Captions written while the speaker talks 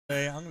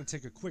Okay, I'm going to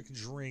take a quick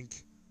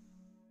drink.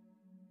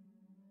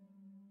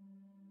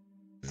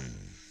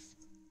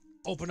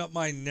 Open up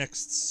my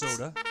next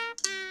soda.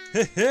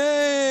 Hey,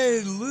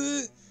 hey,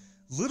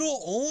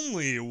 little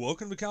only.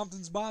 Welcome to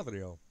Compton's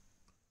Barrio.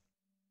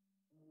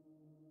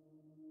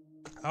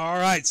 All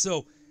right,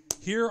 so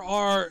here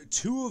are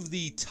two of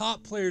the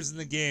top players in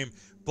the game.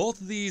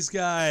 Both of these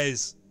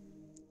guys,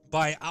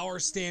 by our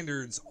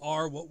standards,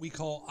 are what we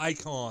call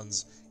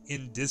icons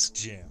in Disc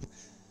Jam.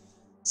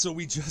 So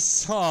we just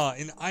saw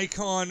an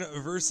icon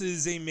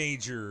versus a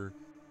major.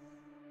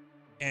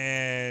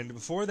 And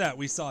before that,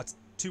 we saw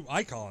two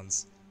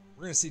icons.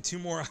 We're going to see two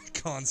more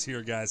icons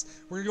here, guys.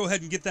 We're going to go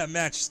ahead and get that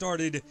match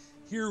started.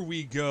 Here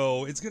we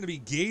go. It's going to be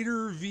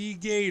Gator v.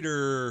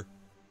 Gator.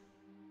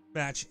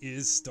 Match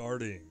is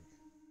starting.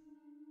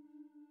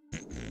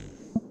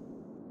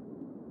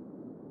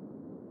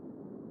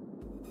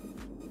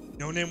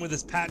 No Name with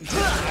his patented,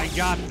 I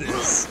got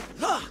this.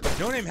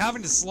 No Name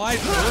having to slide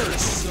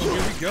first. So here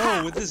we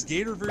go with this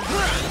Gator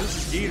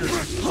versus Gator.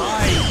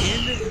 High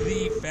in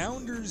the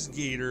Founders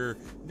Gator.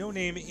 No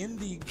Name in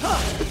the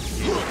Gator.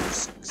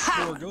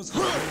 Score goes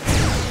on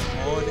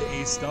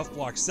a stuff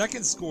block.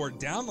 Second score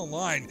down the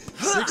line,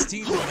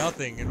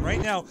 16-0. And right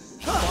now,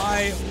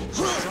 Phi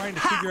trying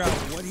to figure out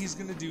what he's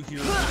going to do here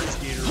with this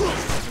Gator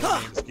versus No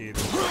Name's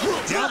Gator.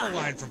 Down the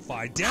line from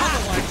Phi.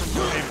 Down the line from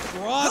No Name.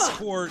 Cross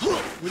court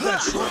with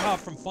that short hop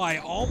from Phi.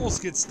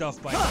 Almost gets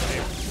stuffed by No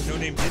Name. No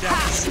Name did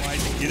have to slide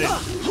to get it.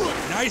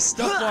 Nice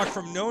stuff block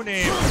from No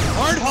Name.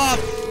 Hard hop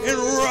and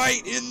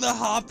right in the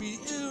hoppy.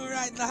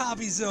 Right in the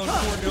hobby zone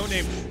for No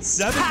Name.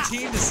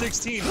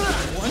 17-16.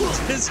 One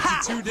disc to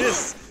two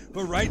discs.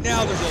 But right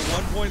now there's a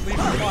 1-point lead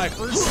for Phi.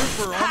 First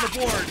super on the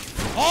board.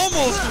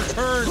 Almost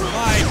returned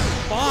by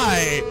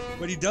Phi.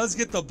 But he does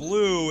get the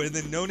blue. And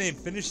then No Name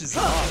finishes it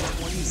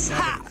off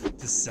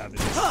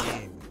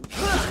 27-17.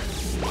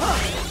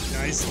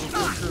 Nice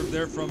little curve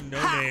there from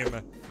No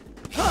Name.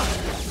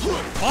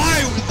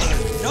 Phi with the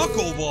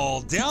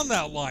knuckleball down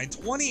that line,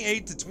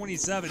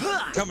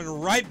 28-27, coming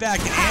right back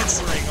and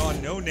answering on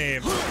No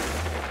Name.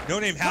 No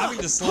Name having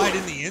to slide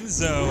in the end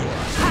zone.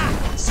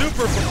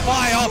 Super from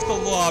Phi off the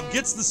lob,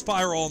 gets the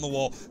spiral on the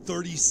wall,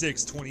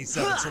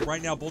 36-27. So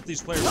right now both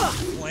these players are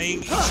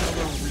playing each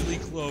other really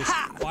close.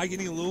 Phi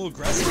getting a little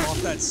aggressive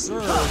off that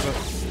serve.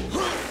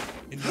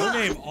 And No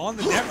Name on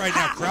the net right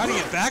now, crowding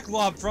it back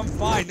lob from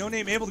Phi. No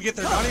Name able to get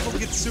there, not able to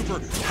get the super.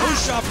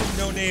 Post shot from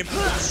No Name,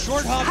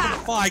 short hop from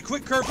Phi,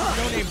 quick curve from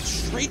No Name,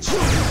 straight shot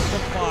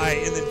from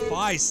Phi, and then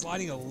Phi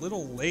sliding a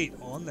little late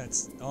on that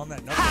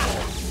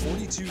knuckleball.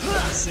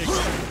 42-36 for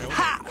No Name.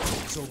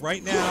 So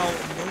right now,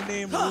 No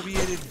Name will be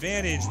at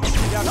advantage. We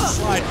see down the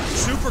slide,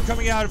 super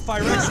coming out of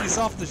Phyrexius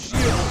off the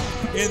shield,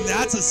 and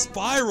that's a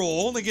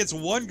spiral. Only gets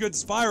one good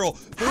spiral,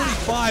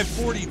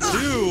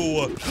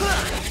 45-42.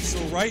 So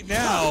right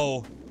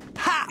now,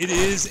 it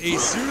is a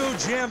pseudo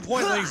jam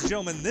point, ladies and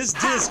gentlemen. This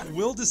disc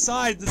will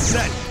decide the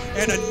set,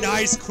 and a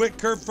nice quick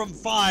curve from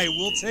Phi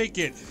will take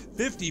it.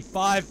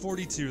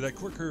 55-42. That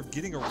quick curve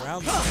getting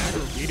around the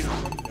aggregator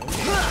from No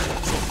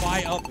Name. So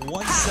Phi up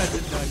 1 set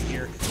to none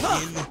here in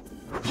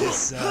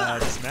this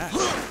match.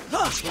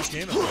 This first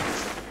game of the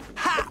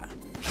match.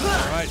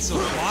 Alright, so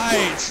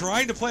Phi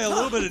trying to play a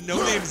little bit of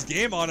No Name's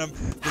game on him.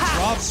 The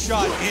drop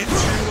shot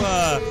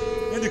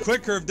into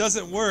quick curve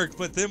doesn't work,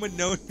 but then when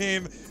No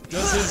Name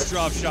does his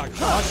drop shot,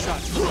 cross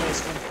shot to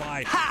close from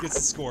Phi, gets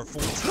the score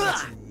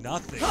 14-0.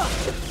 Moving on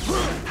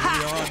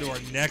to our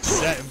next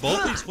set, and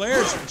both these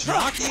players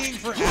jockeying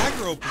for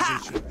aggro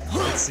position,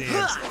 it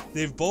seems.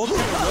 They've both been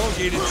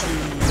relegated to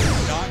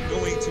not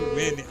going to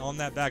win on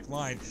that back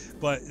line,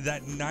 but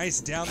that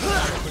nice down the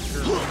line quick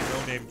curve from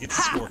No Name gets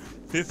the score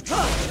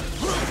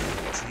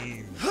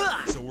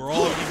 15-14. So we're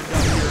all evened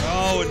up here.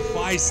 Oh, and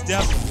Phi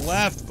stepped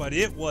left, but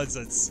it was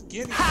a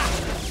skinny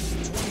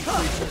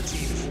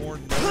 23-14 for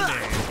No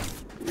Name.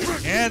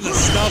 And the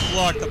stuff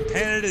block, the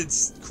patented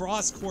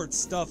cross-court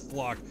stuff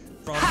block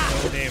from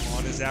No Name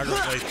on his aggro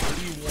play,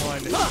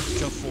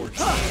 31-14.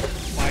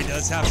 Phi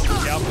does have to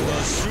look out for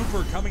those.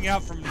 Super coming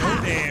out from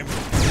No Name.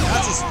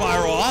 That's a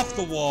spiral off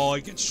the wall.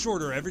 It gets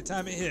shorter every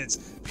time it hits.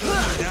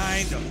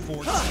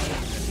 39-14.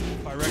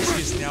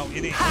 Phyrexius now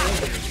in a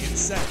hole here in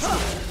set 2.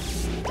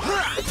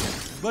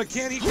 But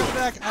can he come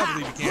back? I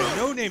believe he can.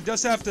 No Name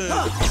does have to...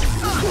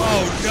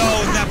 Oh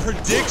no, and that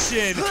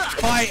prediction,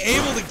 Phi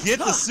able to get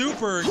the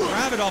super and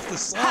grab it off the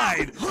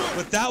slide,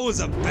 but that was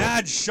a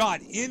bad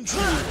shot into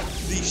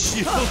the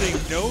shielding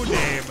No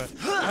Name.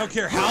 I don't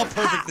care how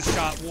perfect the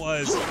shot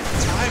was,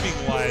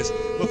 timing-wise,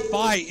 but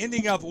Phi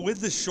ending up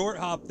with the short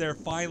hop there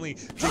finally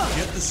to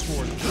get the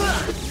score,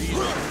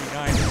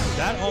 33-39.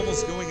 That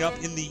almost going up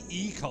in the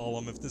E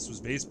column if this was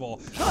baseball.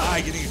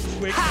 Phi getting a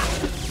quick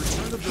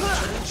return of the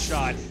return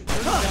shot,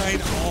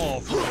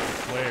 39-all for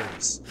both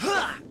players.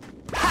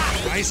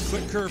 Nice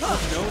quick curve from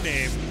No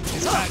Name.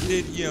 His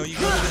patented, you know, you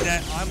go to the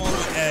net, I'm on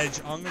the edge,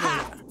 I'm going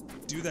to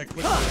do that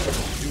quick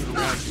curve, do it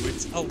around you.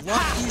 It's a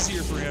lot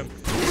easier for him.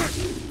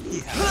 He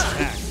has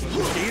back, but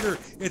with Gator,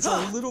 it's a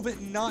little bit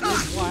not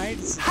as wide,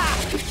 it's a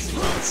little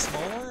bit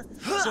smaller,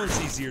 so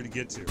it's easier to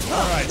get to.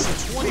 Alright,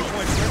 so 20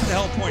 points right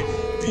hell point.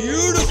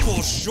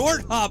 Beautiful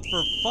short hop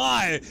for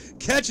Phy.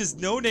 Catches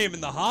No Name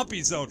in the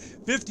hoppy zone.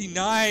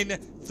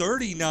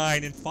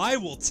 59-39, and Phy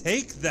will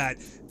take that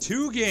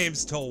 2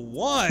 games to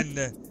 1.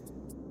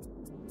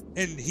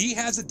 And he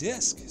has a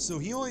disc, so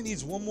he only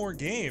needs 1 more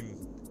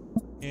game.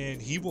 And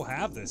he will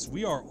have this.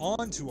 We are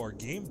on to our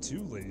game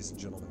 2, ladies and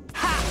gentlemen.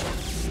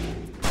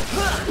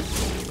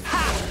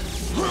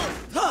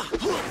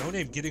 No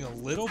Name getting a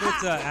little bit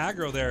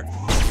aggro there.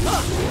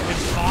 And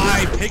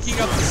Phy picking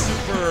up the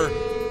super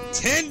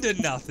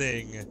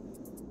 10-0.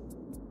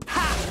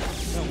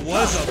 That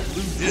was a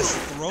blue disc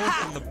thrown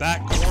from the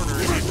back corner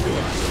into a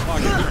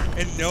pocket.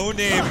 And No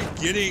Name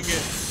getting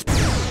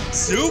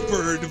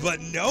supered,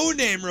 but No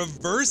Name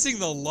reversing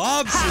the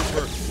lob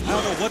super. I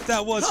don't know what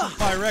that was from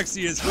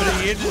Phyrexius, but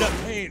he ended up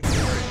paying for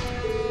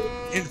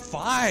it. And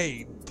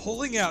Phy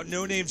pulling out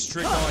No Name's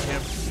trick on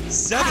him.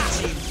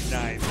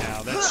 17-9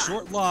 now. That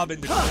short lob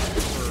into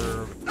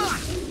curve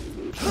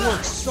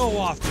works so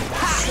often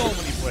on so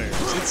many players.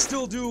 It's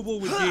still doable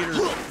with Gator,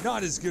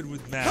 not as good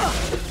with Mac.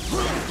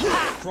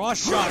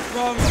 Cross shot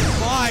from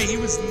Phy. He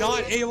was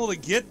not able to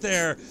get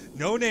there.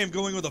 No Name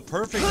going with a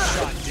perfect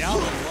shot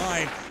down the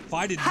line.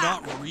 Phy did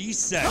not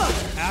reset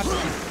after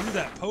he threw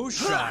that post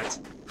shot,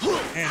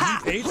 and he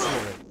paid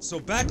for it. So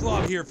back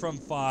lob here from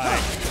Phy.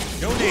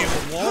 No Name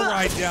wall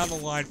ride down the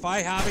line.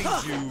 Phy having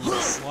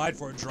to slide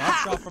for a drop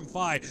shot from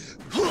Phy.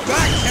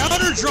 Back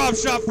counter drop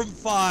shot from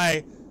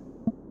Phy.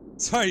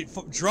 Sorry,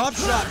 drop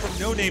shot from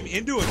No Name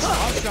into a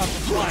drop shot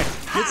from Phy.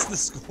 Gets the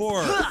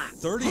score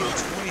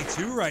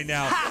 30-22 right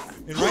now.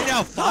 And right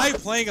now, Phy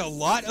playing a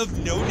lot of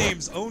No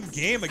Name's own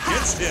game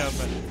against him.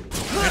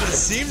 And it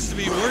seems to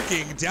be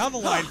working. Down the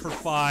line for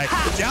Phy.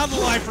 Down the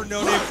line for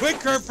No Name. Quick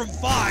curve from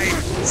Phy.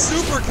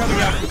 Super coming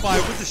out from Phy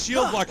with the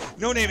shield block.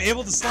 No Name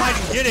able to slide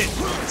and get it.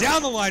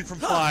 Down the line from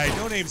Phy.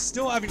 No Name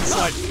still having to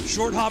slide.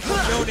 Short hop from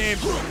No Name.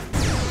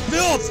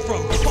 Filth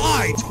from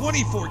Phy.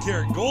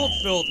 24-karat gold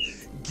filth.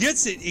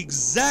 Gets it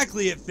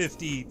exactly at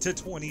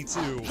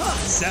 50-22.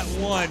 Set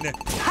 1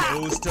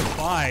 goes to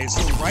Phy.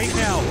 So right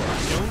now,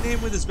 No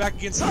Name with his back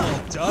against the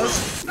wall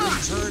does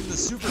return the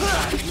super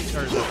shot,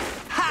 or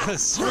the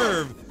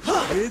serve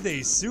with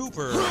a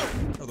super,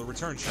 or the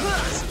return shot.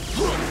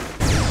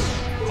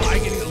 Phy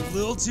getting a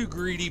little too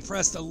greedy,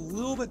 pressed a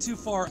little bit too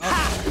far up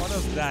in front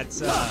of that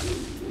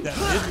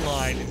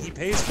midline, and he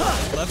pays for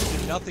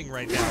 11-0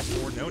 right now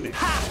for No Name.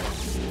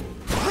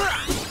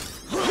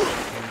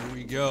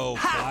 Go.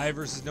 Phy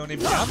versus No Name.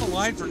 Down the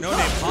line for No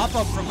Name. Pop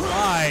up from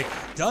Phy.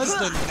 Does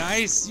the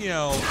nice, you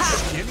know,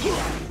 skinny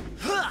line.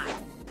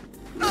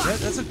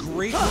 That's a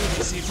great move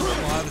you see from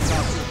a lot of the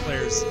top tier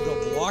players.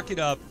 They'll block it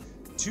up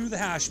to the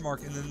hash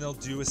mark, and then they'll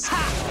do a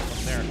skinny hop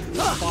from there.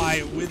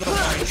 Phy with a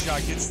line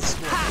shot gets the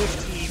score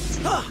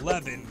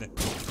 15-11.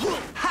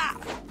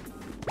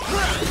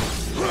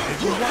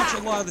 If you watch a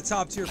lot of the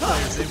top tier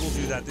players, they will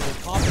do that. They will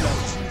pop it up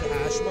to the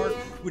hash mark,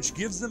 which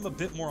gives them a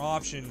bit more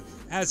option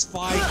as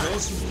Phy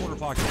goes from the corner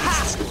pocket and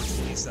gets the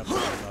score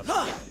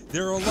 27-11.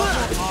 There are a lot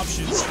more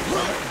options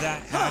from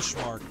that hash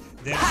mark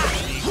than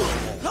from being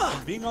on the wall.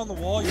 From being on the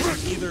wall, you can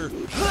either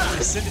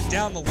send it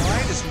down the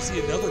line, as we see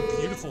another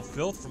beautiful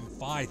filth from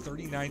Phy,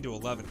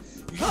 39-11.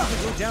 You can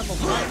either go down the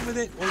line with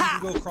it, or you can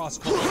go cross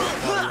court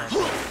while you're on the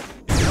wall.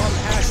 If you're on the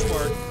hash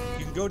mark,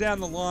 you can go down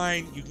the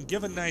line, you can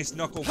give a nice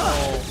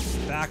knuckleball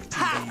back to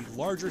the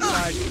larger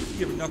side, you can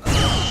give a knuckleball to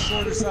the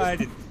shorter side,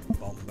 and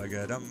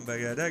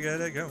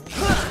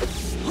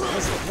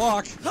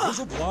there's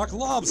a block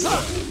lobster.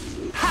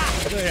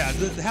 But yeah,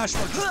 the hash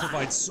mark just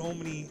provides so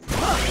many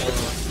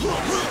more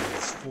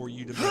options for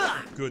you to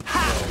make good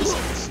throws.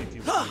 I see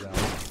people do that.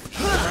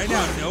 And right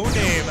now, No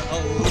Name a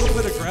little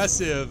bit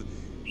aggressive.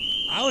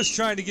 I was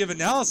trying to give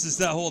analysis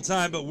that whole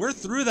time, but we're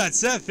through that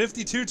set,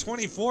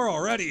 52-24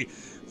 already.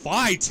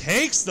 Phy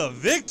takes the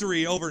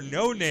victory over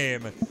No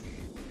Name.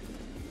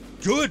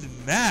 Good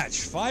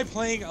match. Phy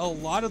playing a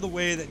lot of the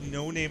way that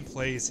No Name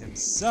plays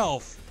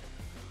himself,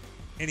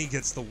 and he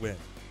gets the win.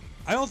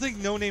 I don't think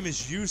No Name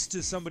is used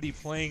to somebody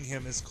playing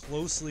him as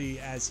closely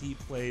as he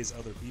plays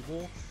other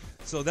people,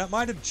 so that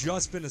might have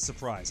just been a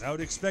surprise. I would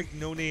expect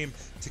No Name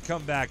to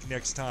come back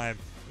next time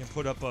and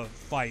put up a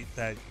fight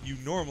that you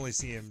normally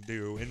see him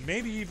do, and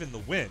maybe even the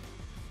win,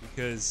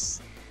 because,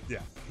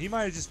 yeah, he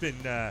might have just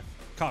been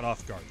caught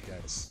off guard,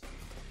 guys.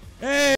 Hey!